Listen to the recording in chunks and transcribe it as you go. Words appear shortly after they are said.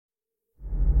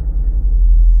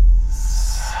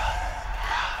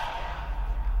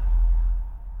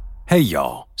Hey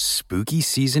y'all, spooky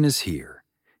season is here,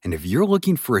 and if you're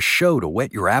looking for a show to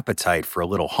whet your appetite for a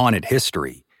little haunted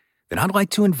history, then I'd like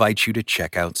to invite you to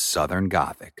check out Southern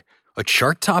Gothic, a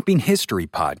chart-topping history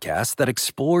podcast that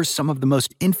explores some of the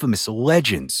most infamous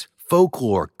legends,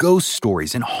 folklore, ghost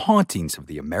stories, and hauntings of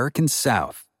the American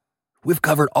South. We've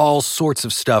covered all sorts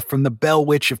of stuff from the Bell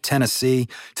Witch of Tennessee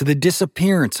to the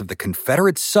disappearance of the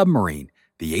Confederate submarine,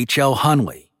 the H.L.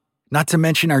 Hunley. Not to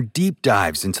mention our deep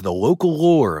dives into the local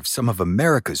lore of some of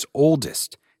America's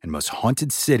oldest and most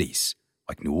haunted cities,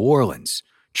 like New Orleans,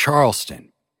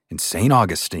 Charleston, and St.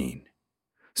 Augustine.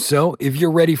 So, if you're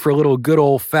ready for a little good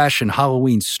old-fashioned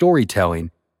Halloween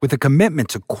storytelling with a commitment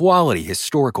to quality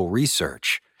historical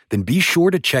research, then be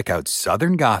sure to check out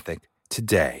Southern Gothic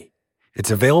today.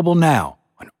 It's available now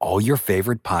on all your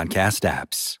favorite podcast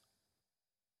apps.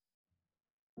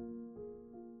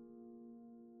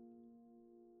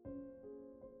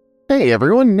 Hey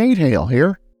everyone, Nate Hale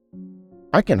here.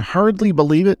 I can hardly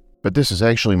believe it, but this is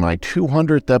actually my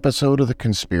 200th episode of The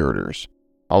Conspirators.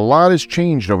 A lot has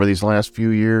changed over these last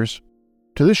few years.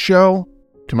 To this show,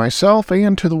 to myself,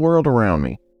 and to the world around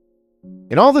me.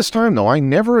 In all this time, though, I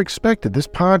never expected this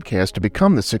podcast to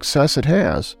become the success it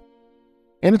has.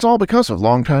 And it's all because of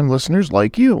longtime listeners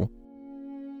like you.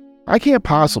 I can't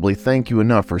possibly thank you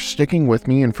enough for sticking with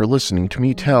me and for listening to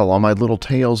me tell all my little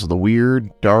tales of the weird,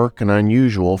 dark, and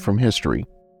unusual from history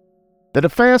that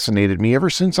have fascinated me ever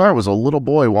since I was a little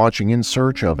boy watching In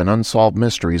Search of and Unsolved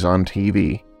Mysteries on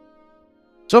TV.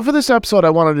 So for this episode,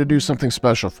 I wanted to do something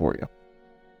special for you.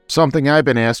 Something I've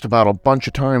been asked about a bunch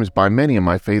of times by many of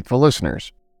my faithful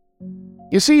listeners.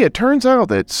 You see, it turns out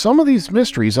that some of these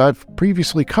mysteries I've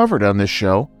previously covered on this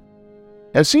show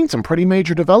have seen some pretty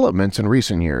major developments in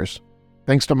recent years,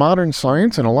 thanks to modern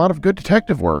science and a lot of good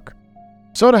detective work.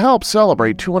 So to help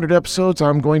celebrate 200 episodes,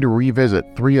 I'm going to revisit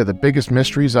 3 of the biggest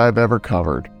mysteries I've ever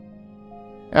covered.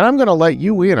 And I'm going to let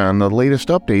you in on the latest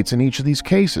updates in each of these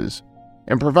cases,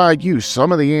 and provide you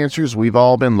some of the answers we've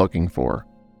all been looking for.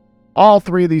 All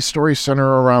 3 of these stories center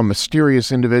around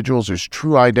mysterious individuals whose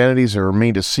true identities have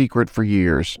remained a secret for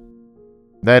years.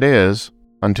 That is,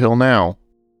 until now.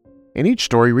 In each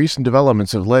story, recent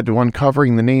developments have led to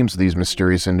uncovering the names of these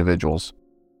mysterious individuals.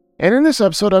 And in this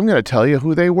episode, I'm going to tell you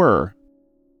who they were.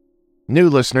 New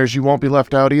listeners, you won't be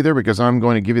left out either because I'm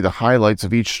going to give you the highlights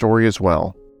of each story as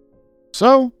well.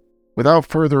 So, without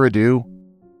further ado,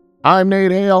 I'm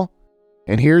Nate Hale,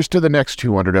 and here's to the next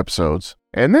 200 episodes.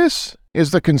 And this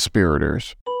is The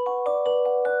Conspirators.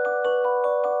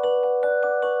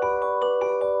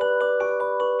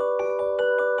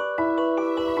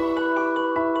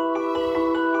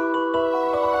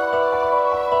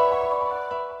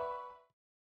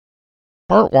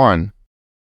 Part 1.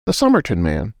 The Somerton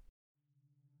Man.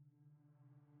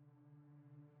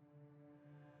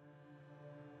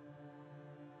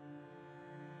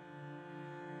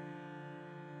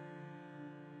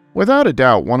 Without a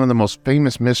doubt, one of the most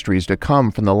famous mysteries to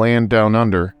come from the land down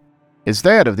under is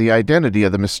that of the identity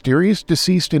of the mysterious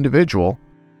deceased individual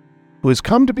who has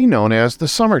come to be known as the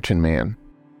Somerton Man.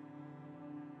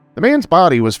 The man's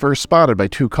body was first spotted by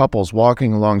 2 couples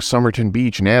walking along Somerton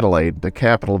Beach in Adelaide, the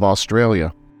capital of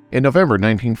Australia, in November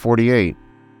 1948.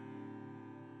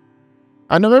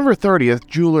 On November 30th,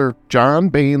 jeweler John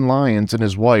Bain Lyons and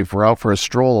his wife were out for a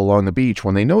stroll along the beach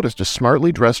when they noticed a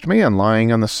smartly dressed man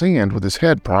lying on the sand with his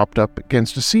head propped up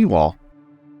against a seawall.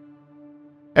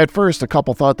 At first, the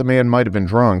couple thought the man might have been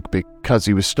drunk because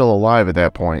he was still alive at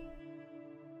that point,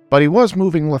 but he was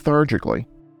moving lethargically.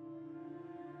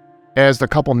 As the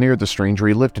couple neared the stranger,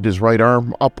 he lifted his right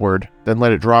arm upward, then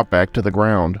let it drop back to the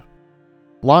ground.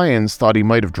 Lyons thought he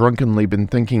might have drunkenly been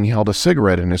thinking he held a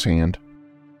cigarette in his hand.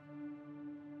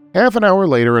 Half an hour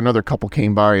later, another couple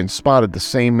came by and spotted the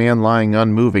same man lying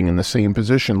unmoving in the same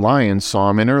position Lyons saw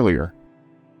him in earlier.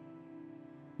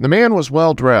 The man was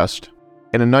well dressed,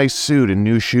 in a nice suit and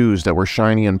new shoes that were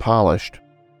shiny and polished.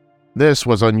 This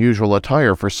was unusual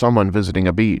attire for someone visiting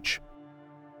a beach.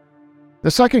 The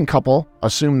second couple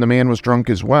assumed the man was drunk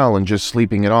as well and just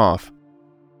sleeping it off.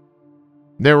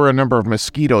 There were a number of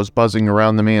mosquitoes buzzing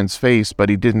around the man's face, but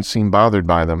he didn't seem bothered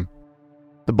by them.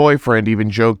 The boyfriend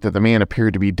even joked that the man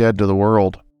appeared to be dead to the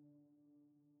world.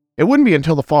 It wouldn't be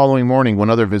until the following morning when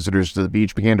other visitors to the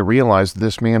beach began to realize that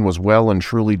this man was well and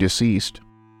truly deceased.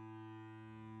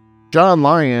 John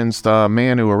Lyons, the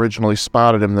man who originally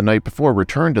spotted him the night before,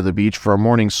 returned to the beach for a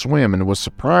morning swim and was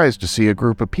surprised to see a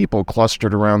group of people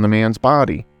clustered around the man's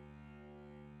body.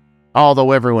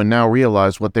 Although everyone now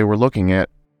realized what they were looking at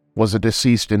was a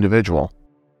deceased individual.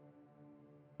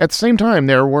 At the same time,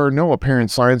 there were no apparent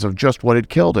signs of just what had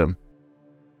killed him.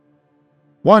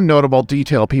 One notable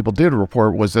detail people did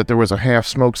report was that there was a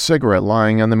half-smoked cigarette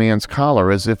lying on the man's collar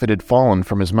as if it had fallen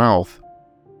from his mouth.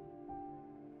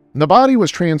 The body was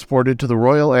transported to the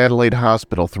Royal Adelaide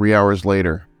Hospital 3 hours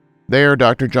later. There,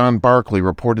 Dr. John Barclay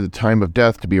reported the time of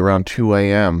death to be around 2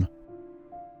 a.m.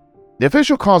 The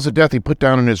official cause of death he put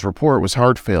down in his report was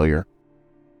heart failure,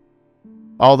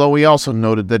 although he also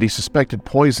noted that he suspected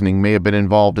poisoning may have been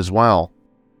involved as well.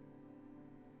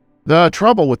 The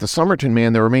trouble with the Somerton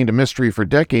man that remained a mystery for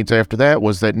decades after that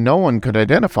was that no one could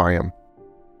identify him.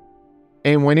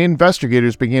 And when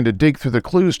investigators began to dig through the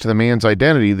clues to the man's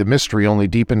identity, the mystery only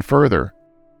deepened further.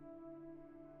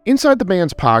 Inside the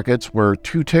man's pockets were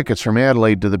 2 tickets from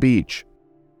Adelaide to the beach,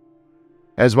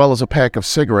 as well as a pack of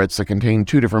cigarettes that contained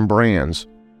 2 different brands,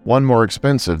 one more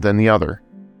expensive than the other.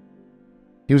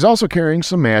 He was also carrying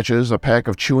some matches, a pack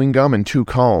of chewing gum, and 2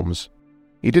 combs.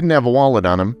 He didn't have a wallet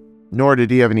on him, nor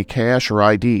did he have any cash or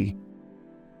ID.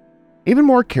 Even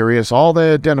more curious, all the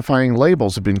identifying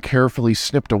labels had been carefully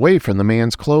snipped away from the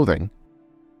man's clothing.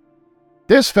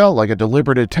 This felt like a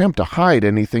deliberate attempt to hide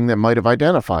anything that might have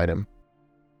identified him.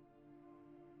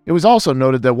 It was also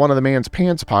noted that one of the man's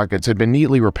pants pockets had been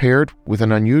neatly repaired with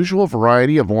an unusual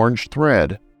variety of orange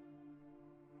thread.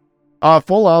 A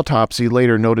full autopsy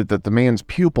later noted that the man's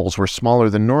pupils were smaller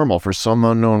than normal for some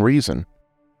unknown reason.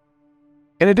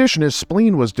 In addition, his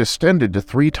spleen was distended to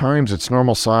 3 times its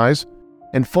normal size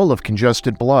and full of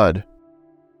congested blood.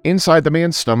 Inside the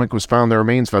man's stomach was found the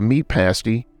remains of a meat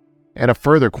pasty and a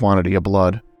further quantity of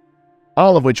blood,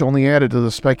 all of which only added to the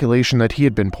speculation that he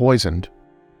had been poisoned.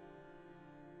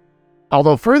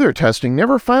 Although further testing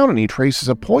never found any traces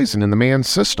of poison in the man's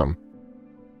system.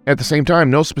 At the same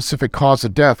time, no specific cause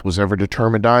of death was ever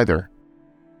determined either.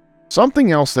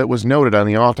 Something else that was noted on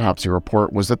the autopsy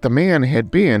report was that the man had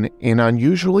been in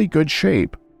unusually good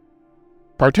shape,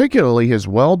 particularly his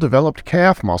well-developed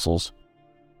calf muscles,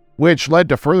 which led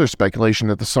to further speculation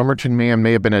that the Somerton man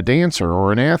may have been a dancer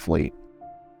or an athlete.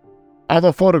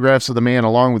 Although photographs of the man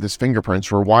along with his fingerprints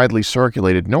were widely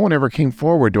circulated, no one ever came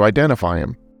forward to identify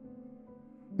him.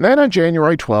 Then on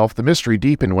January 12th, the mystery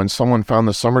deepened when someone found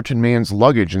the Somerton man's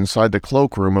luggage inside the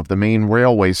cloakroom of the main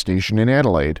railway station in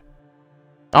Adelaide.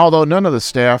 Although none of the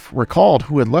staff recalled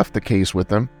who had left the case with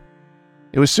them,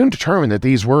 it was soon determined that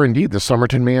these were indeed the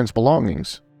Somerton man's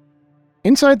belongings.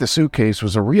 Inside the suitcase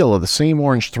was a reel of the same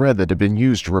orange thread that had been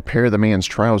used to repair the man's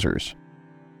trousers.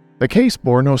 The case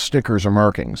bore no stickers or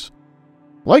markings.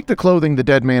 Like the clothing the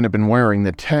dead man had been wearing,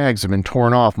 the tags had been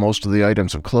torn off most of the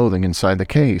items of clothing inside the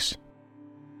case.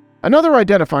 Another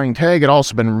identifying tag had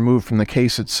also been removed from the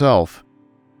case itself,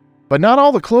 but not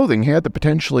all the clothing had the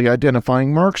potentially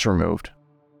identifying marks removed.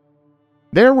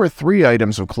 There were 3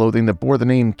 items of clothing that bore the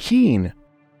name Keane.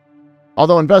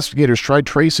 Although investigators tried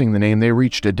tracing the name, they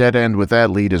reached a dead end with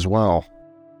that lead as well.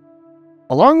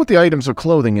 Along with the items of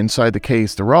clothing inside the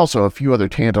case, there were also a few other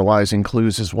tantalizing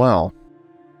clues as well.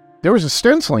 There was a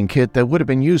stenciling kit that would have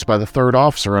been used by the 3rd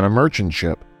officer on a merchant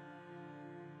ship.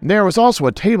 There was also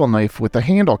a table knife with the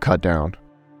handle cut down,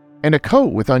 and a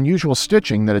coat with unusual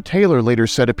stitching that a tailor later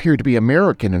said appeared to be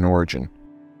American in origin.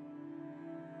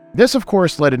 This, of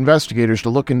course, led investigators to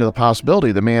look into the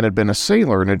possibility the man had been a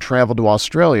sailor and had traveled to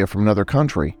Australia from another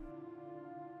country.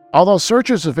 Although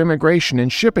searches of immigration and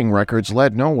shipping records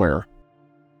led nowhere.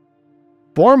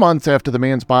 4 months after the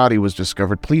man's body was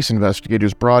discovered, police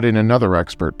investigators brought in another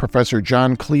expert, Professor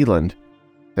John Cleland,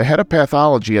 the head of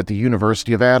pathology at the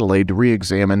University of Adelaide, to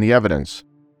re-examine the evidence.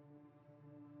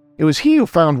 It was he who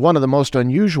found one of the most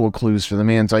unusual clues to the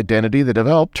man's identity that have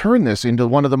helped turn this into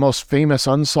one of the most famous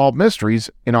unsolved mysteries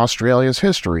in Australia's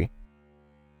history.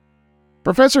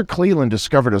 Professor Cleland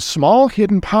discovered a small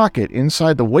hidden pocket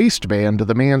inside the waistband of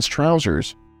the man's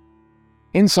trousers,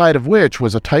 inside of which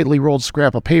was a tightly rolled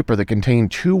scrap of paper that contained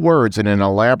 2 words in an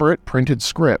elaborate printed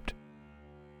script.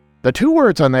 The 2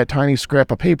 words on that tiny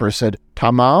scrap of paper said,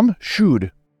 Tamam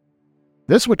Shud.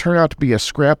 This would turn out to be a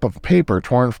scrap of paper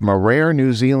torn from a rare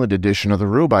New Zealand edition of the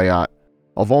Rubaiyat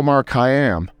of Omar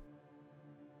Khayyam.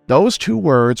 Those 2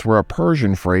 words were a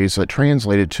Persian phrase that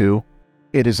translated to,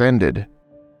 "It is ended."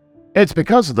 It's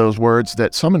because of those words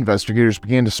that some investigators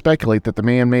began to speculate that the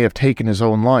man may have taken his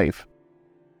own life.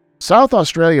 South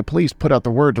Australia police put out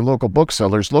the word to local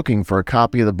booksellers looking for a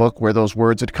copy of the book where those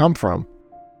words had come from.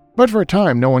 But for a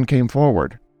time, no one came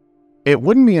forward. It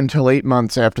wouldn't be until 8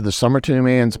 months after the Somerton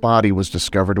man's body was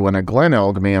discovered when a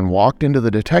Glenelg man walked into the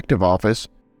detective office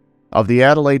of the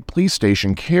Adelaide police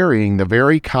station carrying the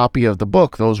very copy of the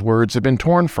book those words had been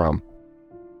torn from.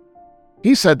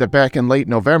 He said that back in late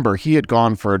November he had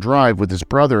gone for a drive with his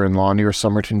brother-in-law near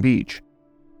Somerton Beach.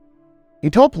 He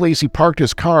told police he parked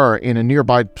his car in a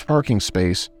nearby parking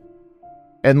space,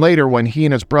 And later, when he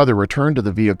and his brother returned to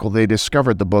the vehicle, they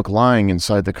discovered the book lying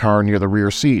inside the car near the rear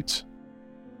seats.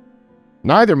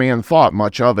 Neither man thought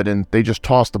much of it, and they just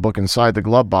tossed the book inside the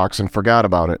glove box and forgot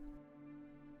about it.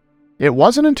 It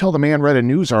wasn't until the man read a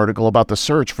news article about the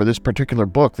search for this particular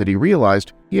book that he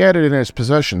realized he had it in his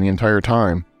possession the entire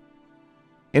time.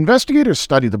 Investigators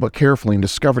studied the book carefully and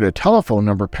discovered a telephone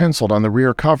number penciled on the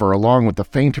rear cover along with the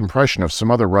faint impression of some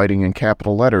other writing in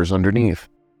capital letters underneath.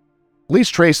 Police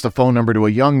traced the phone number to a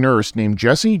young nurse named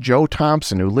Jessie Jo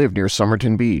Thompson who lived near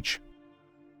Somerton Beach.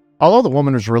 Although the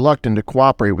woman was reluctant to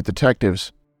cooperate with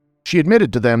detectives, she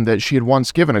admitted to them that she had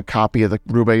once given a copy of the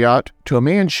Rubaiyat to a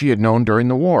man she had known during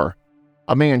the war,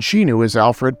 a man she knew as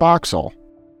Alfred Boxall.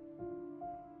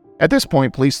 At this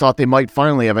point, police thought they might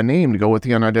finally have a name to go with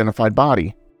the unidentified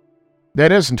body.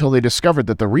 That is, until they discovered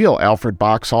that the real Alfred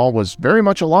Boxall was very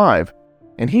much alive,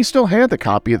 and he still had the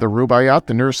copy of the Rubaiyat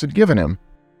the nurse had given him.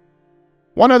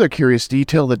 One other curious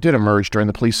detail that did emerge during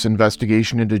the police's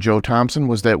investigation into Jo Thompson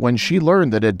was that when she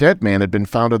learned that a dead man had been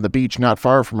found on the beach not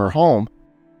far from her home,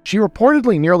 she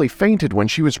reportedly nearly fainted when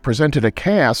she was presented a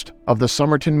cast of the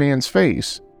Somerton man's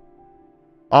face.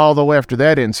 Although after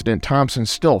that incident, Thompson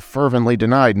still fervently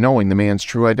denied knowing the man's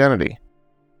true identity.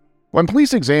 When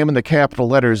police examined the capital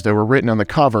letters that were written on the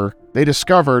cover, they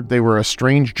discovered they were a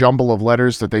strange jumble of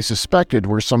letters that they suspected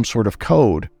were some sort of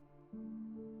code.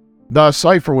 The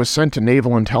cipher was sent to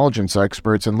naval intelligence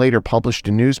experts and later published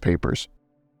in newspapers.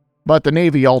 But the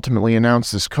Navy ultimately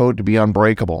announced this code to be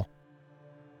unbreakable.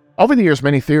 Over the years,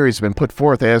 many theories have been put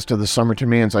forth as to the Somerton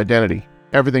man's identity.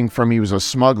 Everything from he was a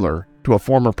smuggler, to a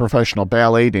former professional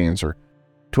ballet dancer,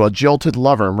 to a jilted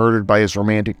lover murdered by his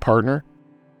romantic partner,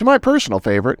 to my personal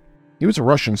favorite, he was a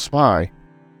Russian spy.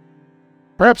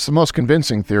 Perhaps the most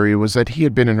convincing theory was that he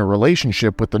had been in a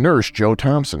relationship with the nurse Jo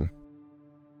Thompson.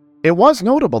 It was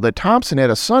notable that Thompson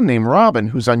had a son named Robin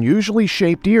whose unusually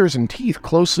shaped ears and teeth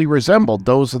closely resembled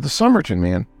those of the Somerton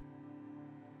man.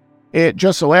 It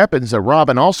just so happens that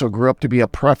Robin also grew up to be a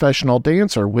professional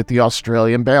dancer with the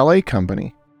Australian Ballet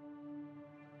Company.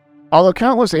 Although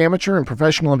countless amateur and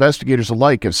professional investigators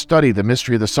alike have studied the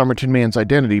mystery of the Somerton man's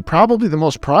identity, probably the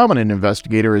most prominent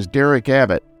investigator is Derek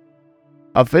Abbott,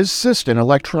 a physicist and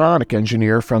electronic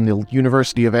engineer from the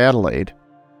University of Adelaide.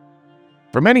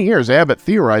 For many years, Abbott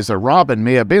theorized that Robin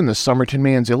may have been the Somerton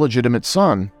man's illegitimate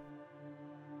son.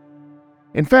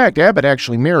 In fact, Abbott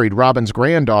actually married Robin's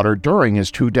granddaughter during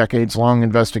his 2 decades-long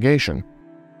investigation.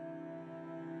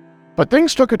 But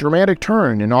things took a dramatic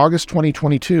turn in August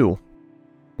 2022,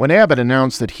 when Abbott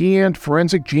announced that he and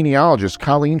forensic genealogist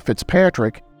Colleen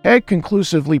Fitzpatrick had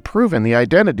conclusively proven the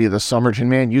identity of the Somerton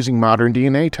man using modern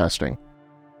DNA testing.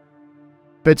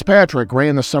 Fitzpatrick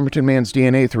ran the Somerton man's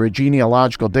DNA through a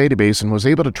genealogical database and was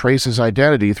able to trace his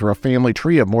identity through a family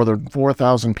tree of more than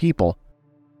 4,000 people,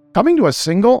 coming to a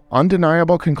single,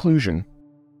 undeniable conclusion.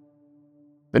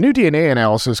 The new DNA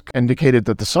analysis indicated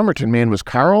that the Somerton man was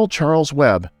Carl Charles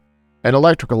Webb, an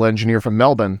electrical engineer from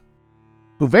Melbourne,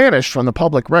 who vanished from the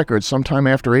public record sometime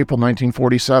after April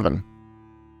 1947.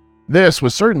 This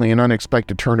was certainly an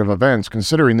unexpected turn of events,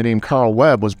 considering the name Carl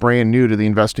Webb was brand new to the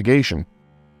investigation,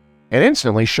 and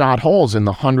instantly shot holes in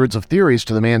the hundreds of theories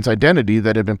to the man's identity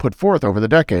that had been put forth over the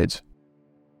decades.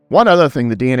 One other thing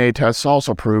the DNA tests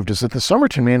also proved is that the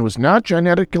Somerton man was not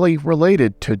genetically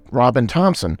related to Robin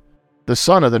Thompson, the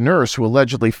son of the nurse who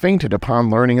allegedly fainted upon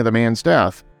learning of the man's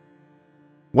death.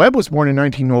 Webb was born in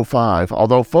 1905,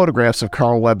 although photographs of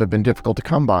Carl Webb have been difficult to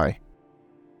come by.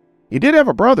 He did have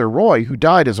a brother, Roy, who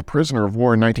died as a prisoner of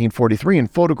war in 1943,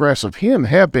 and photographs of him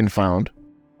have been found.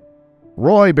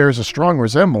 Roy bears a strong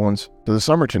resemblance to the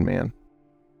Somerton man.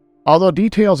 Although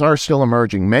details are still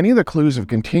emerging, many of the clues have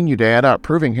continued to add up,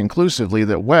 proving conclusively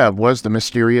that Webb was the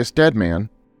mysterious dead man.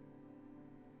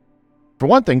 For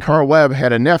one thing, Carl Webb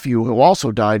had a nephew who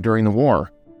also died during the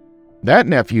war. That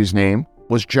nephew's name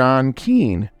was John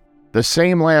Keene, the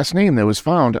same last name that was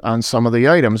found on some of the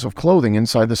items of clothing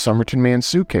inside the Somerton man's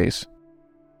suitcase.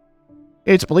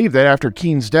 It's believed that after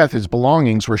Keene's death, his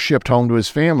belongings were shipped home to his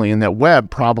family and that Webb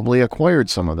probably acquired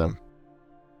some of them.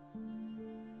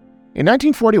 In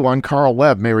 1941, Carl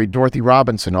Webb married Dorothy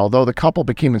Robinson, although the couple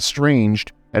became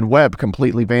estranged and Webb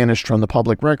completely vanished from the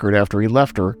public record after he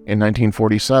left her in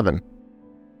 1947.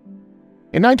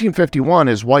 In 1951,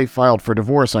 his wife filed for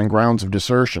divorce on grounds of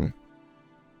desertion.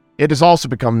 It has also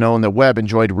become known that Webb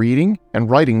enjoyed reading and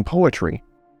writing poetry,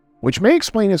 which may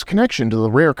explain his connection to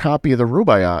the rare copy of the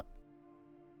Rubaiyat.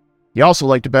 He also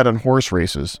liked to bet on horse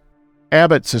races.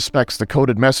 Abbott suspects the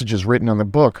coded messages written on the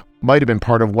book might have been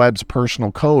part of Webb's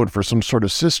personal code for some sort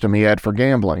of system he had for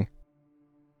gambling.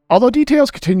 Although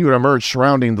details continue to emerge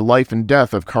surrounding the life and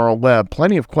death of Carl Webb,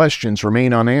 plenty of questions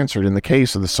remain unanswered in the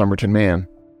case of the Somerton Man.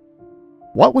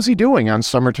 What was he doing on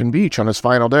Somerton Beach on his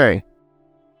final day?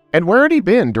 And where had he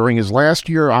been during his last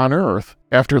year on Earth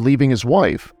after leaving his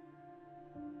wife?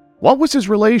 What was his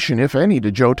relation, if any,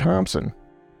 to Joe Thompson?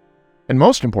 And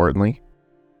most importantly,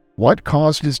 what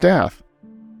caused his death?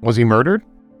 Was he murdered?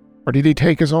 Or did he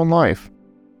take his own life?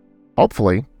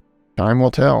 Hopefully, time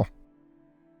will tell.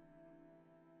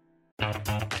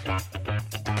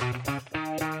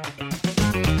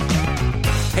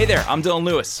 Hey there, I'm Dylan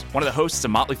Lewis, one of the hosts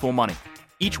of Motley Fool Money.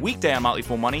 Each weekday on Motley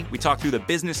Fool Money, we talk through the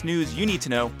business news you need to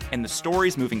know and the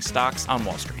stories moving stocks on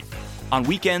Wall Street. On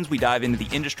weekends, we dive into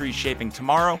the industries shaping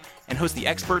tomorrow and host the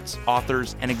experts,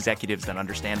 authors, and executives that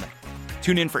understand them.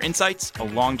 Tune in for insights, a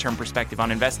long-term perspective on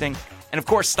investing, and of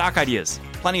course, stock ideas.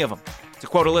 Plenty of them. To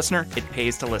quote a listener, it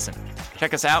pays to listen.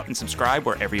 Check us out and subscribe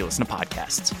wherever you listen to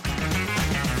podcasts.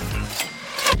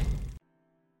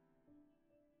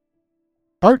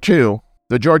 Part 2,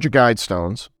 The Georgia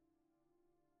Guidestones.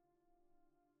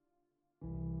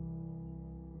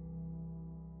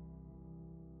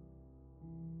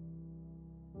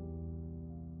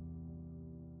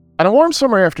 On a warm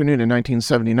summer afternoon in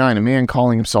 1979, a man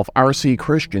calling himself R.C.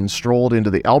 Christian strolled into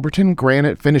the Alberton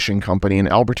Granite Finishing Company in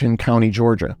Alberton County,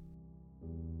 Georgia.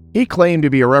 He claimed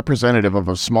to be a representative of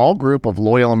a small group of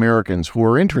loyal Americans who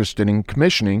were interested in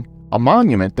commissioning a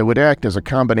monument that would act as a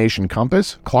combination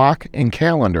compass, clock, and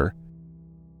calendar,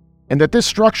 and that this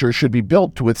structure should be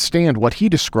built to withstand what he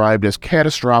described as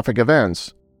catastrophic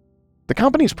events. The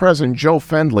company's president, Joe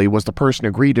Fendley, was the person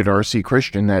who greeted R.C.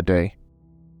 Christian that day.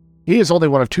 He is only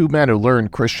one of two men who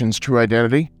learned Christian's true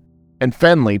identity, and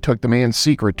Fendley took the man's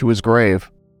secret to his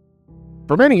grave.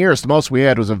 For many years, the most we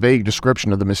had was a vague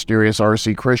description of the mysterious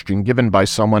R.C. Christian given by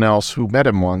someone else who met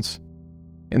him once,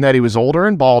 in that he was older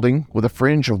and balding with a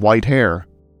fringe of white hair.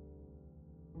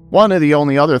 One of the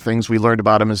only other things we learned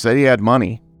about him is that he had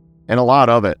money, and a lot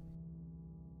of it.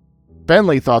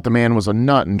 Fendley thought the man was a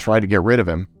nut and tried to get rid of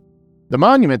him. The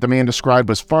monument the man described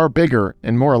was far bigger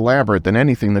and more elaborate than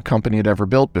anything the company had ever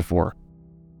built before.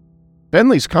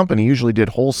 Fendley's company usually did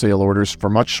wholesale orders for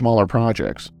much smaller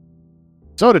projects.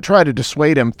 So to try to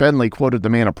dissuade him, Fendley quoted the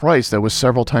man a price that was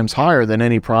several times higher than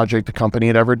any project the company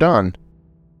had ever done.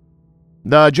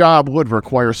 The job would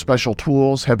require special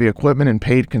tools, heavy equipment, and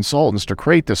paid consultants to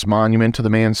create this monument to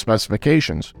the man's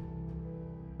specifications.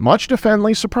 Much to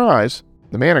Fendley's surprise,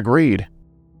 the man agreed.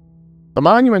 The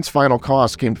monument's final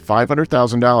cost came to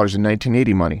 $500,000 in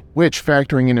 1980 money, which,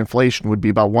 factoring in inflation, would be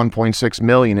about $1.6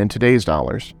 million in today's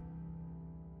dollars.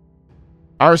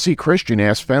 R.C. Christian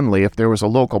asked Fendley if there was a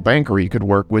local banker he could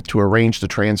work with to arrange the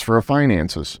transfer of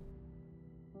finances.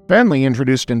 Fendley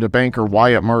introduced him to banker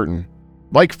Wyatt Martin.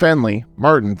 Like Fendley,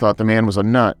 Martin thought the man was a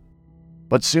nut,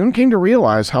 but soon came to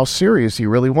realize how serious he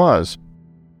really was.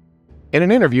 In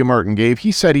an interview Martin gave,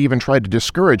 he said he even tried to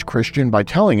discourage Christian by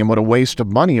telling him what a waste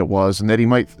of money it was and that he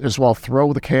might as well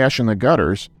throw the cash in the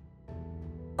gutters.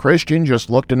 Christian just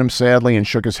looked at him sadly and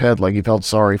shook his head like he felt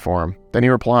sorry for him. Then he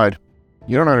replied,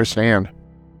 "You don't understand."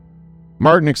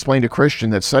 Martin explained to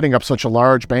Christian that setting up such a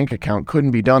large bank account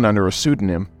couldn't be done under a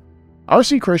pseudonym.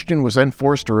 R.C. Christian was then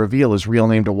forced to reveal his real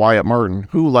name to Wyatt Martin,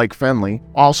 who, like Fendley,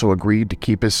 also agreed to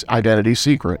keep his identity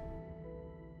secret.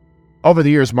 Over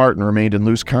the years, Martin remained in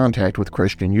loose contact with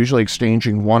Christian, usually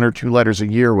exchanging 1 or 2 letters a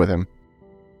year with him.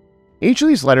 Each of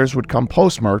these letters would come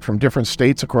postmarked from different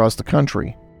states across the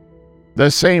country.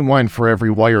 The same went for every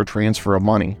wire transfer of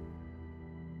money.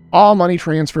 All money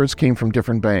transfers came from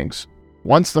different banks.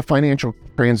 Once the financial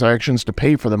transactions to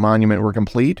pay for the monument were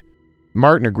complete,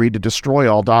 Martin agreed to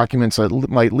destroy all documents that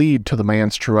might lead to the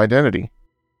man's true identity.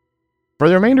 For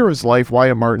the remainder of his life,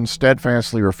 Wyatt Martin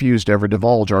steadfastly refused to ever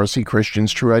divulge R.C.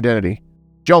 Christian's true identity.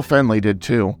 Joe Fendley did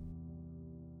too.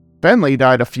 Fendley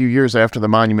died a few years after the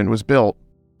monument was built.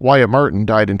 Wyatt Martin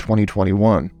died in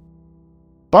 2021.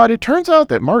 But it turns out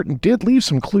that Martin did leave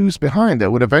some clues behind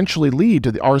that would eventually lead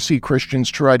to the R.C. Christian's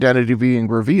true identity being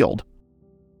revealed.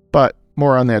 But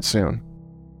more on that soon.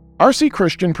 R.C.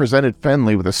 Christian presented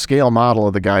Fendley with a scale model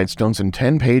of the Guidestones and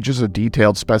 10 pages of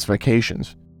detailed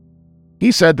specifications.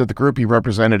 He said that the group he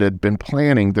represented had been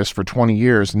planning this for 20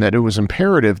 years and that it was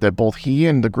imperative that both he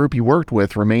and the group he worked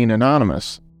with remain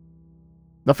anonymous.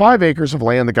 The 5 acres of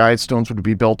land the Guidestones would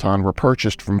be built on were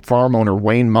purchased from farm owner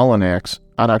Wayne Mullinax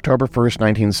on October 1,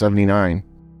 1979.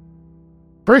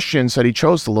 Christian said he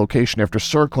chose the location after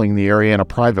circling the area in a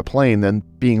private plane, then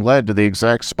being led to the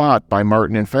exact spot by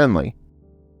Martin and Fendley.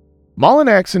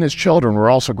 Mullinax and his children were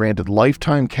also granted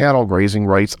lifetime cattle grazing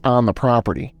rights on the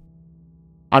property.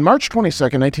 On March 22,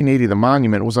 1980, the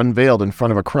monument was unveiled in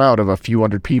front of a crowd of a few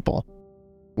hundred people.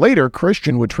 Later,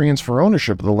 Christian would transfer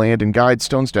ownership of the land and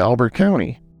Guidestones to Elbert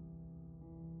County.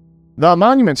 The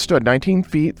monument stood 19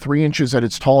 feet 3 inches at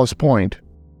its tallest point.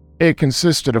 It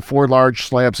consisted of 4 large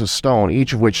slabs of stone,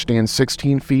 each of which stands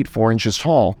 16 feet 4 inches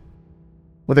tall,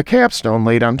 with a capstone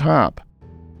laid on top.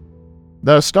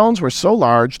 The stones were so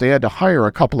large they had to hire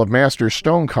a couple of master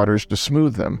stone cutters to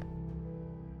smooth them.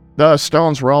 The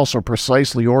stones were also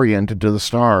precisely oriented to the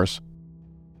stars.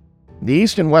 The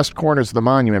east and west corners of the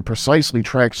monument precisely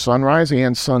tracked sunrise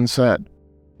and sunset,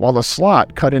 while a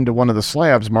slot cut into one of the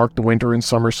slabs marked the winter and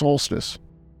summer solstice.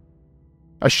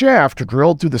 A shaft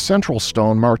drilled through the central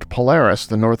stone marked Polaris,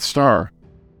 the North Star,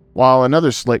 while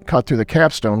another slit cut through the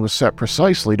capstone was set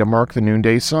precisely to mark the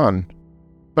noonday sun.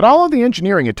 But all of the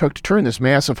engineering it took to turn this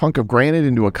massive hunk of granite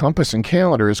into a compass and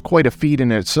calendar is quite a feat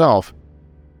in itself.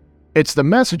 It's the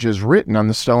messages written on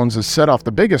the stones that set off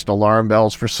the biggest alarm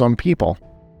bells for some people.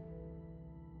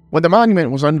 When the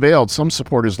monument was unveiled, some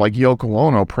supporters like Yoko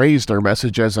Ono praised their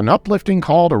message as an uplifting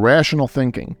call to rational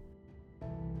thinking,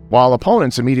 while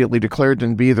opponents immediately declared it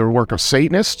to be the work of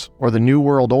Satanists or the New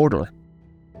World Order.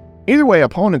 Either way,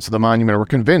 opponents of the monument were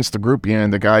convinced the group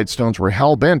behind the Guidestones were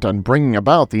hell-bent on bringing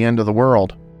about the end of the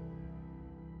world.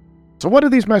 So what do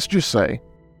these messages say?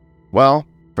 Well,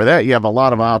 for that you have a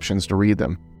lot of options to read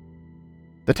them.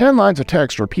 The 10 lines of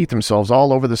text repeat themselves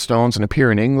all over the stones and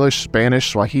appear in English,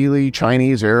 Spanish, Swahili,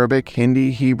 Chinese, Arabic,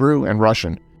 Hindi, Hebrew, and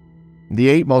Russian, the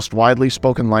 8 most widely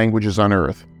spoken languages on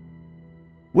Earth,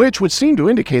 which would seem to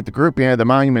indicate the group behind the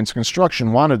monument's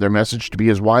construction wanted their message to be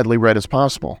as widely read as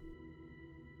possible.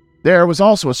 There was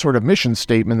also a sort of mission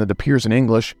statement that appears in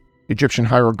English, Egyptian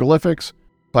hieroglyphics,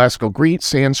 Classical Greek,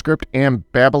 Sanskrit, and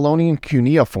Babylonian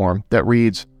cuneiform that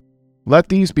reads, "Let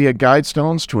these be a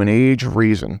guidestones to an age of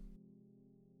reason."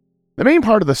 The main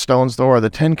part of the stones, though, are the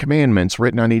 10 Commandments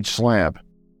written on each slab.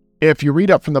 If you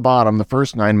read up from the bottom, the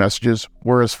first 9 messages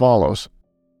were as follows.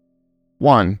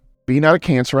 1. Be not a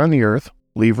cancer on the earth.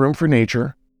 Leave room for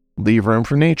nature. Leave room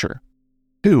for nature.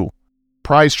 2.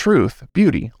 Prize truth,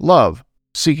 beauty, love,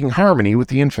 seeking harmony with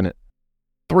the infinite.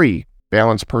 3.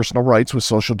 Balance personal rights with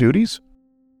social duties.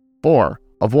 4.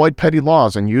 Avoid petty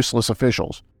laws and useless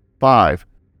officials. 5.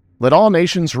 Let all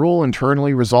nations rule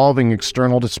internally, resolving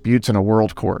external disputes in a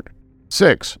world court.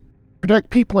 6. Protect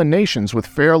people and nations with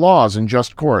fair laws and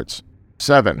just courts.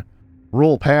 7.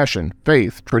 Rule passion,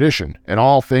 faith, tradition, and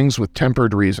all things with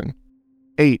tempered reason.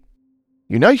 8.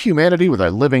 Unite humanity with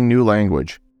a living new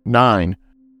language. 9.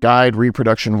 Guide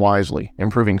reproduction wisely,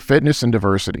 improving fitness and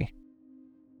diversity.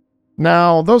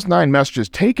 Now, those 9 messages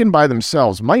taken by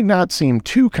themselves might not seem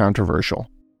too controversial,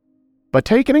 but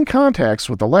taken in context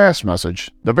with the last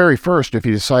message, the very first if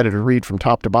you decided to read from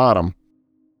top to bottom,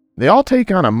 they all take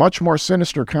on a much more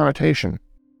sinister connotation.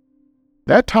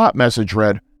 That top message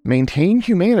read, "Maintain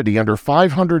humanity under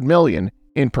 500 million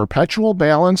in perpetual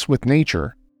balance with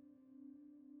nature."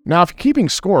 Now, if you're keeping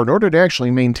score, in order to actually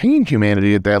maintain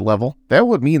humanity at that level, that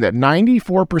would mean that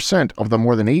 94% of the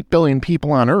more than 8 billion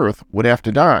people on Earth would have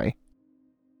to die.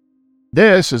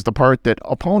 This is the part that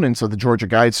opponents of the Georgia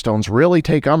Guidestones really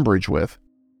take umbrage with.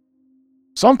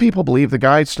 Some people believe the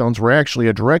Guidestones were actually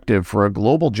a directive for a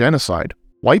global genocide,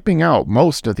 wiping out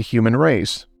most of the human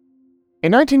race.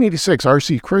 In 1986,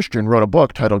 R.C. Christian wrote a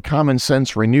book titled Common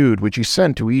Sense Renewed, which he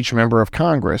sent to each member of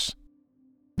Congress.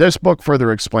 This book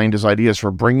further explained his ideas for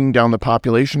bringing down the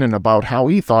population and about how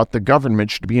he thought the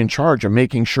government should be in charge of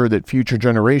making sure that future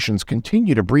generations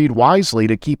continue to breed wisely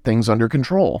to keep things under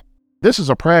control. This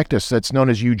is a practice that's known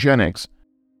as eugenics,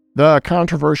 the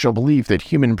controversial belief that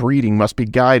human breeding must be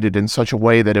guided in such a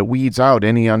way that it weeds out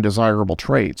any undesirable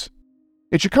traits.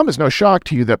 It should come as no shock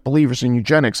to you that believers in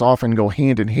eugenics often go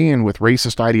hand in hand with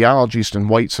racist ideologies and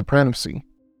white supremacy.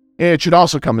 It should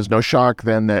also come as no shock,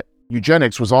 then, that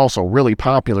eugenics was also really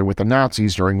popular with the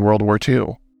Nazis during World War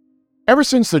II. Ever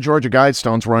since the Georgia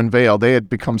Guidestones were unveiled, they had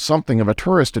become something of a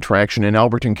tourist attraction in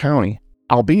Elberton County,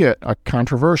 albeit a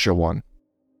controversial one.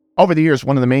 Over the years,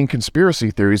 one of the main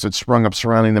conspiracy theories that sprung up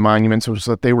surrounding the monuments was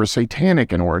that they were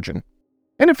satanic in origin.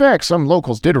 And in fact, some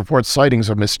locals did report sightings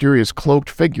of mysterious cloaked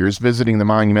figures visiting the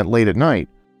monument late at night,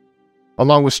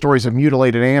 along with stories of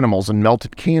mutilated animals and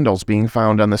melted candles being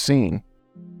found on the scene.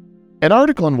 An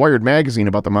article in Wired magazine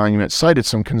about the monument cited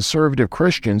some conservative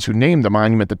Christians who named the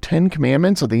monument the 10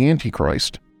 Commandments of the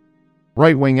Antichrist.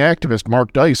 Right-wing activist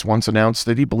Mark Dice once announced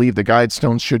that he believed the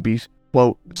Guidestones should be,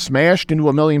 quote, smashed into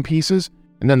a million pieces,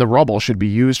 and then the rubble should be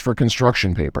used for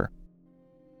construction paper.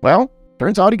 Well,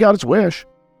 turns out he got his wish.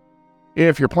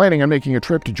 If you're planning on making a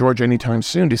trip to Georgia anytime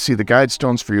soon to see the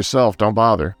Guidestones for yourself, don't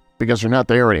bother, because they're not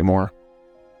there anymore.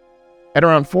 At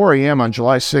around 4 a.m. on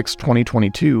July 6,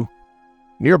 2022,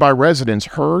 nearby residents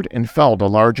heard and felt a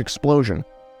large explosion,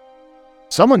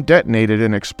 Someone detonated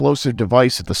an explosive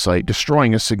device at the site,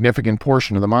 destroying a significant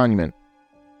portion of the monument.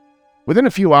 Within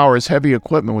a few hours, heavy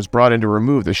equipment was brought in to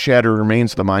remove the shattered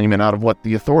remains of the monument out of what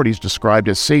the authorities described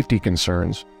as safety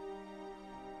concerns.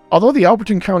 Although the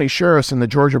Alberton County Sheriffs and the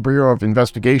Georgia Bureau of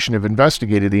Investigation have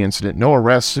investigated the incident, no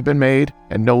arrests have been made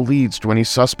and no leads to any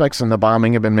suspects in the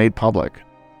bombing have been made public.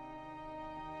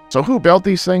 So who built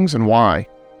these things and why?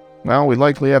 Well, we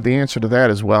likely have the answer to that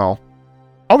as well.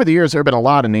 Over the years, there have been a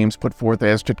lot of names put forth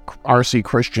as to R.C.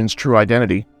 Christian's true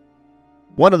identity.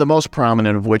 One of the most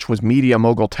prominent of which was media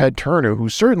mogul Ted Turner, who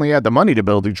certainly had the money to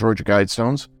build the Georgia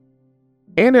Guidestones,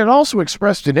 and had also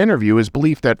expressed in an interview his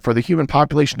belief that for the human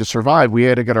population to survive, we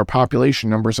had to get our population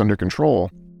numbers under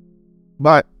control.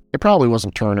 But it probably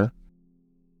wasn't Turner,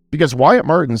 because Wyatt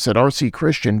Martin said R.C.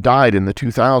 Christian died in the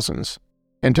 2000s,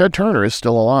 and Ted Turner is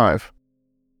still alive.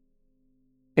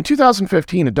 In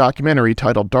 2015, a documentary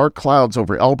titled Dark Clouds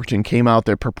Over Alberton came out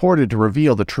that purported to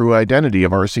reveal the true identity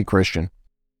of R.C. Christian.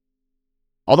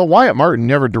 Although Wyatt Martin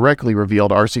never directly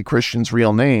revealed R.C. Christian's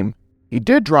real name, he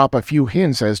did drop a few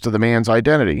hints as to the man's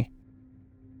identity.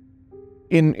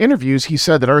 In interviews, he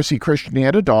said that R.C. Christian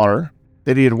had a daughter,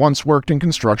 that he had once worked in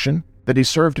construction, that he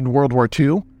served in World War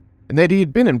II, and that he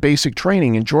had been in basic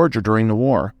training in Georgia during the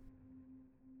war.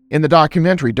 In the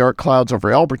documentary Dark Clouds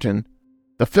Over Alberton,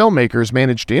 the filmmakers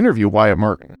managed to interview Wyatt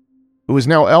Martin, who is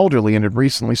now elderly and had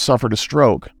recently suffered a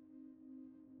stroke.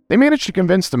 They managed to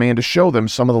convince the man to show them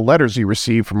some of the letters he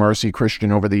received from R.C.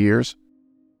 Christian over the years.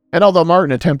 And although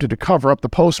Martin attempted to cover up the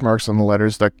postmarks on the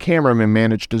letters, the cameraman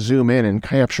managed to zoom in and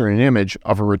capture an image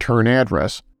of a return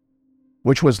address,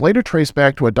 which was later traced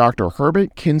back to a Dr.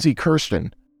 Herbert Kinsey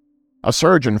Kirsten, a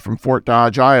surgeon from Fort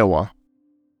Dodge, Iowa.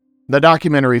 The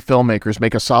documentary filmmakers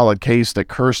make a solid case that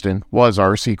Kirsten was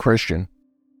R.C. Christian.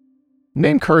 The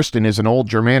name Kirsten is an old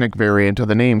Germanic variant of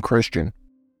the name Christian.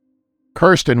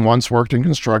 Kirsten once worked in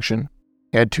construction,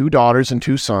 had 2 daughters and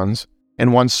 2 sons,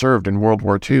 and once served in World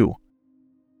War II,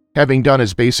 having done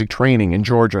his basic training in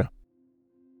Georgia.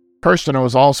 Kirsten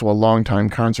was also a longtime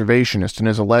conservationist and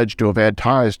is alleged to have had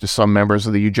ties to some members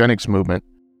of the eugenics movement.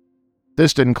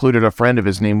 This included a friend of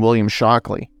his named William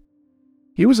Shockley.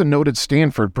 He was a noted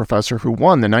Stanford professor who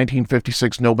won the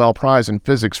 1956 Nobel Prize in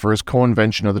Physics for his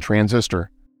co-invention of the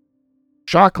transistor.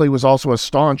 Shockley was also a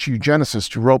staunch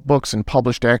eugenicist who wrote books and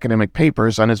published academic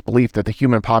papers on his belief that the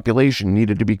human population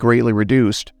needed to be greatly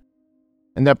reduced,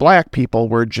 and that black people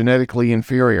were genetically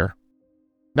inferior.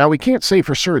 Now, we can't say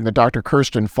for certain that Dr.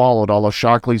 Kirsten followed all of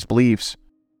Shockley's beliefs,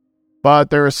 but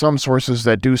there are some sources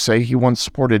that do say he once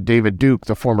supported David Duke,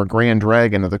 the former Grand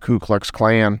Dragon of the Ku Klux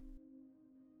Klan.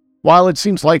 While it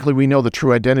seems likely we know the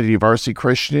true identity of R.C.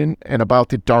 Christian and about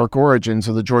the dark origins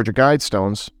of the Georgia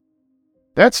Guidestones,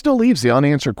 that still leaves the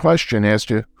unanswered question as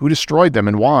to who destroyed them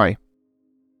and why.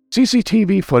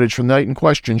 CCTV footage from the night in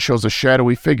question shows a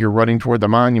shadowy figure running toward the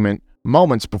monument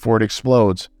moments before it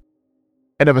explodes,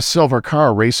 and of a silver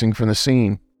car racing from the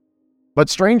scene. But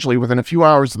strangely, within a few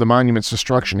hours of the monument's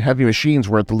destruction, heavy machines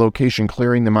were at the location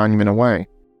clearing the monument away.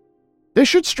 This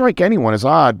should strike anyone as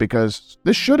odd because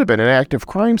this should have been an active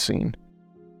crime scene.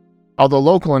 Although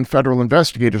local and federal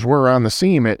investigators were on the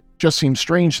scene, it just seems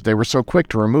strange that they were so quick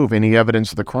to remove any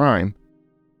evidence of the crime.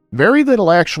 Very little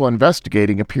actual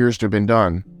investigating appears to have been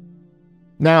done.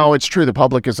 Now, it's true the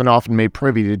public isn't often made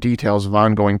privy to details of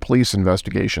ongoing police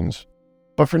investigations.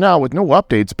 But for now, with no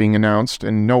updates being announced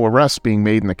and no arrests being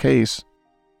made in the case,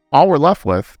 all we're left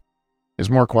with is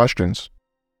more questions.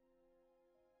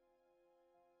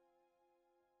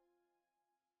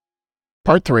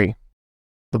 Part 3.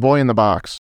 The Boy in the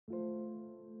Box.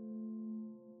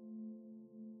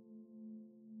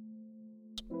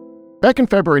 Back in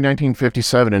February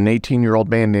 1957, an 18-year-old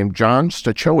man named John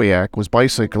Stachowiak was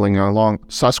bicycling along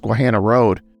Susquehanna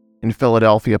Road in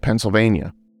Philadelphia,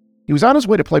 Pennsylvania. He was on his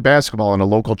way to play basketball in a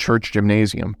local church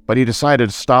gymnasium, but he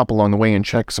decided to stop along the way and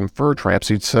check some fur traps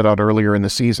he'd set out earlier in the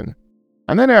season.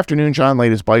 On that afternoon, John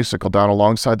laid his bicycle down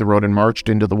alongside the road and marched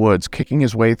into the woods, kicking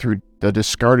his way through the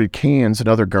discarded cans and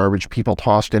other garbage people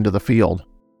tossed into the field.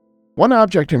 One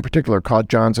object in particular caught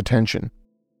John's attention.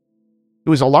 It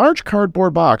was a large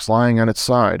cardboard box lying on its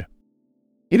side.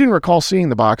 He didn't recall seeing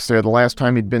the box there the last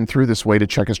time he'd been through this way to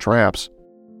check his traps.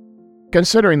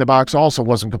 Considering the box also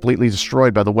wasn't completely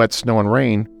destroyed by the wet snow and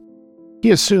rain, he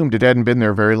assumed it hadn't been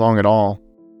there very long at all.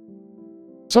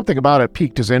 Something about it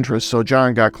piqued his interest, so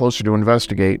John got closer to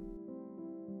investigate.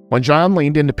 When John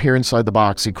leaned in to peer inside the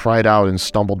box, he cried out and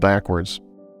stumbled backwards.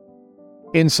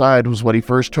 Inside was what he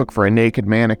first took for a naked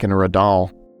mannequin or a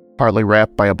doll, partly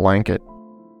wrapped by a blanket.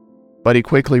 But he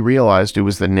quickly realized it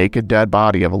was the naked dead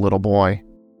body of a little boy.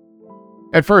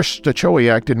 At first,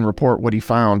 Stachowiak didn't report what he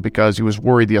found because he was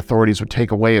worried the authorities would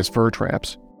take away his fur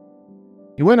traps.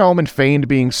 He went home and feigned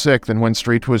being sick, then went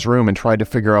straight to his room and tried to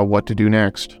figure out what to do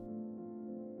next.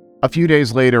 A few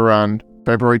days later, on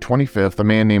February 25th, a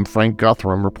man named Frank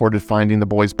Guthrum reported finding the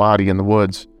boy's body in the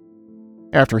woods.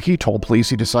 After he told police,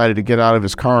 he decided to get out of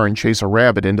his car and chase a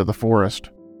rabbit into the forest.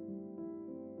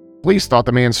 Police thought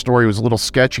the man's story was a little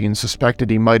sketchy and suspected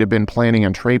he might have been planning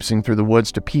on traipsing through the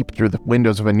woods to peep through the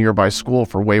windows of a nearby school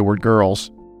for wayward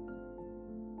girls.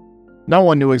 No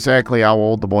one knew exactly how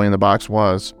old the boy in the box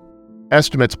was.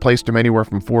 Estimates placed him anywhere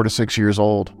from 4 to 6 years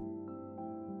old.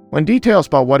 When details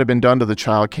about what had been done to the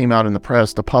child came out in the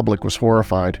press, the public was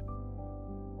horrified.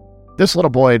 This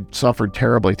little boy had suffered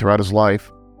terribly throughout his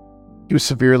life. He was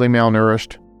severely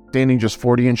malnourished, standing just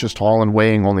 40 inches tall and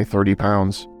weighing only 30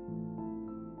 pounds.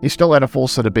 He still had a full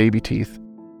set of baby teeth.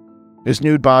 His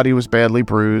nude body was badly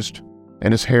bruised,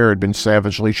 and his hair had been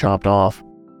savagely chopped off.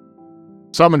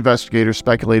 Some investigators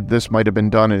speculated this might have been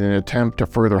done in an attempt to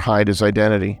further hide his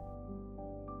identity.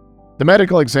 The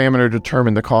medical examiner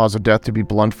determined the cause of death to be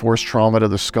blunt force trauma to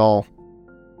the skull.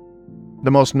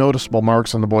 The most noticeable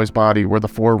marks on the boy's body were the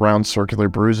 4 round circular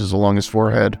bruises along his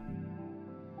forehead.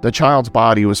 The child's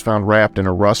body was found wrapped in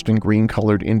a rust and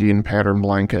green-colored Indian pattern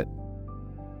blanket.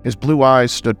 His blue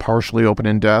eyes stood partially open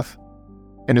in death,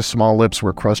 and his small lips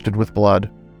were crusted with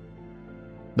blood.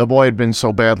 The boy had been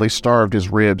so badly starved his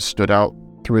ribs stood out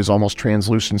through his almost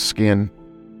translucent skin.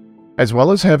 As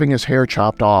well as having his hair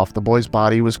chopped off, the boy's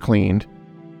body was cleaned,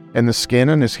 and the skin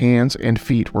on his hands and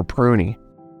feet were pruny,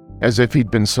 as if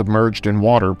he'd been submerged in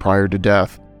water prior to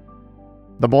death.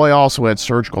 The boy also had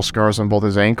surgical scars on both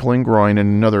his ankle and groin and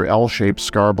another L-shaped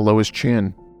scar below his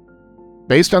chin.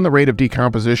 Based on the rate of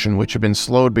decomposition, which had been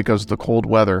slowed because of the cold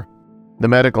weather, the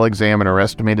medical examiner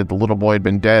estimated the little boy had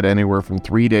been dead anywhere from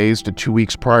 3 days to 2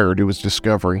 weeks prior to his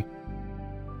discovery.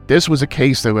 This was a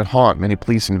case that would haunt many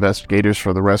police investigators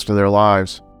for the rest of their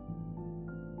lives.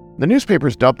 The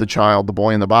newspapers dubbed the child the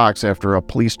boy in the box after a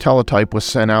police teletype was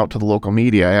sent out to the local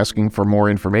media asking for more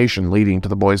information leading to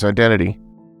the boy's identity.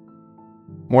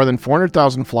 More than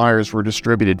 400,000 flyers were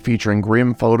distributed featuring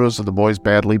grim photos of the boy's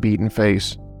badly beaten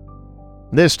face.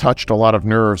 This touched a lot of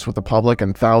nerves with the public,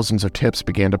 and thousands of tips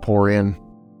began to pour in.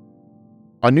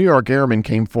 A New York airman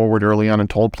came forward early on and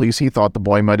told police he thought the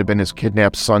boy might have been his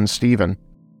kidnapped son, Stephen.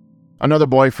 Another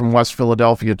boy from West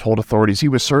Philadelphia told authorities he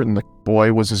was certain the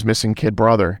boy was his missing kid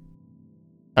brother.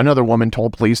 Another woman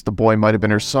told police the boy might have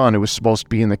been her son who was supposed to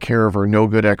be in the care of her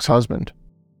no-good ex-husband.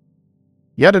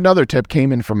 Yet another tip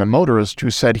came in from a motorist who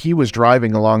said he was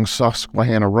driving along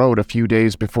Susquehanna Road a few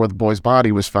days before the boy's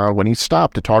body was found when he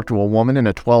stopped to talk to a woman and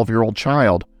a 12-year-old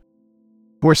child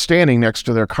who were standing next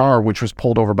to their car, which was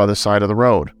pulled over by the side of the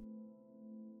road.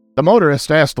 The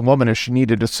motorist asked the woman if she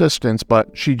needed assistance,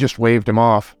 but she just waved him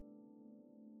off.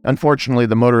 Unfortunately,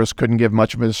 the motorist couldn't give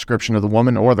much of a description of the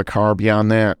woman or the car beyond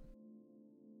that.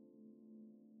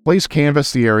 Police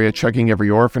canvassed the area, checking every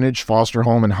orphanage, foster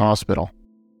home, and hospital.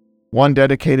 One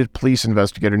dedicated police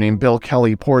investigator named Bill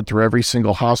Kelly poured through every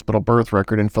single hospital birth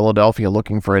record in Philadelphia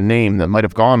looking for a name that might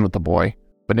have gone with the boy,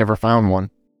 but never found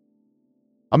one.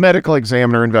 A medical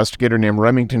examiner investigator named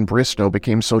Remington Bristow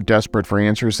became so desperate for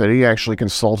answers that he actually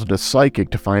consulted a psychic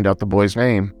to find out the boy's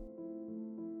name.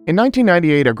 In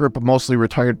 1998, a group of mostly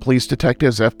retired police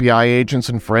detectives, FBI agents,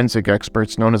 and forensic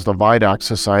experts known as the Vidocq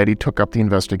Society took up the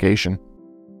investigation.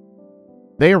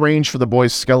 They arranged for the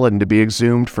boy's skeleton to be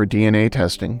exhumed for DNA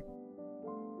testing.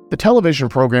 The television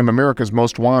program America's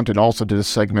Most Wanted also did a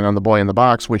segment on the boy in the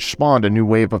box, which spawned a new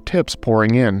wave of tips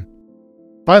pouring in.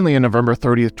 Finally, on November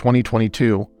 30th,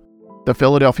 2022, the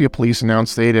Philadelphia police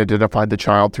announced they had identified the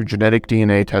child through genetic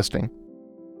DNA testing.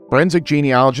 Forensic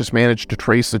genealogists managed to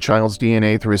trace the child's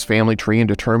DNA through his family tree and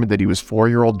determined that he was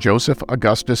 4-year-old Joseph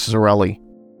Augustus Zarelli.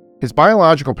 His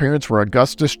biological parents were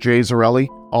Augustus J. Zarelli,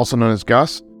 also known as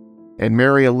Gus, and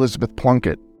Mary Elizabeth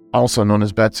Plunkett, also known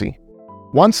as Betsy.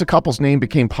 Once the couple's name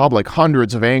became public,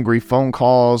 hundreds of angry phone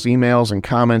calls, emails, and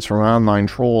comments from online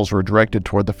trolls were directed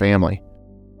toward the family.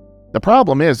 The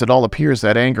problem is, it all appears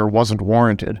that anger wasn't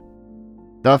warranted.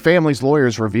 The family's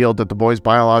lawyers revealed that the boy's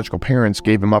biological parents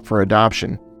gave him up for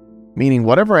adoption, meaning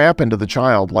whatever happened to the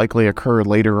child likely occurred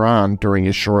later on during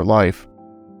his short life.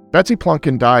 Betsy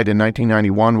Plunkett died in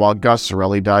 1991, while Gus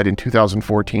Zarelli died in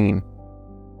 2014.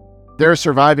 Their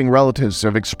surviving relatives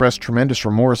have expressed tremendous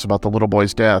remorse about the little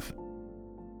boy's death.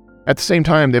 At the same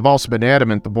time, they've also been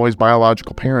adamant the boy's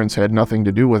biological parents had nothing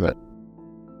to do with it.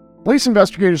 Police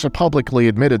investigators have publicly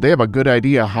admitted they have a good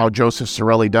idea how Joseph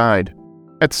Zarelli died.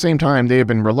 At the same time, they have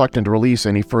been reluctant to release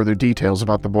any further details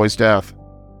about the boy's death.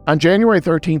 On January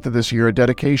 13th of this year, a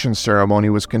dedication ceremony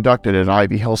was conducted at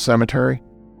Ivy Hill Cemetery,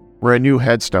 where a new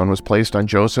headstone was placed on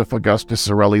Joseph Augustus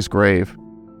Zarelli's grave,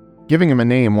 giving him a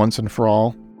name once and for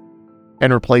all,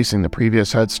 and replacing the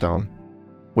previous headstone,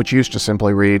 which used to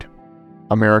simply read,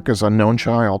 America's Unknown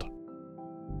Child.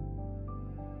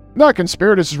 The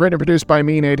Conspirators is written and produced by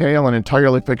me, Nate Hale, an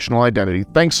entirely fictional identity.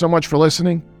 Thanks so much for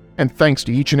listening, and thanks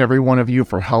to each and every one of you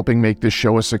for helping make this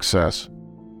show a success.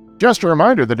 Just a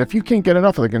reminder that if you can't get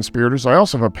enough of The Conspirators, I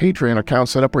also have a Patreon account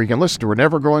set up where you can listen to an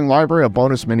ever-growing library of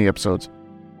bonus mini-episodes.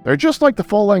 They're just like the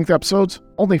full-length episodes,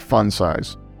 only fun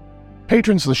size.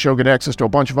 Patrons of the show get access to a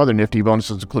bunch of other nifty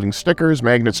bonuses, including stickers,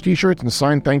 magnets, t-shirts, and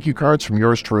signed thank you cards from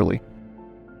yours truly.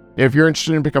 If you're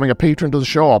interested in becoming a patron to the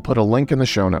show, I'll put a link in the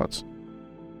show notes.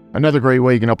 Another great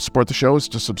way you can help support the show is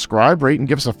to subscribe, rate, and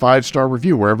give us a 5-star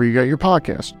review wherever you get your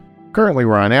podcast. Currently,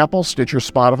 we're on Apple, Stitcher,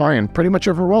 Spotify, and pretty much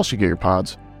everywhere else you get your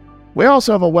pods. We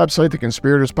also have a website,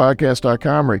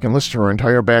 theconspiratorspodcast.com, where you can listen to our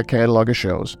entire back catalog of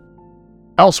shows.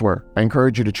 Elsewhere, I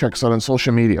encourage you to check us out on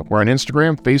social media. We're on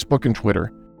Instagram, Facebook, and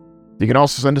Twitter. You can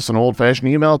also send us an old-fashioned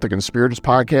email at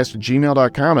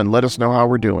theconspiratorspodcast@gmail.com and let us know how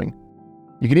we're doing.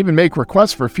 You can even make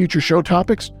requests for future show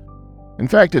topics. In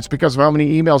fact, it's because of how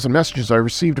many emails and messages I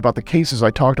received about the cases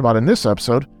I talked about in this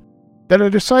episode that I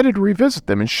decided to revisit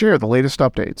them and share the latest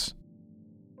updates.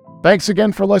 Thanks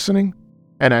again for listening,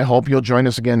 and I hope you'll join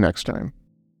us again next time.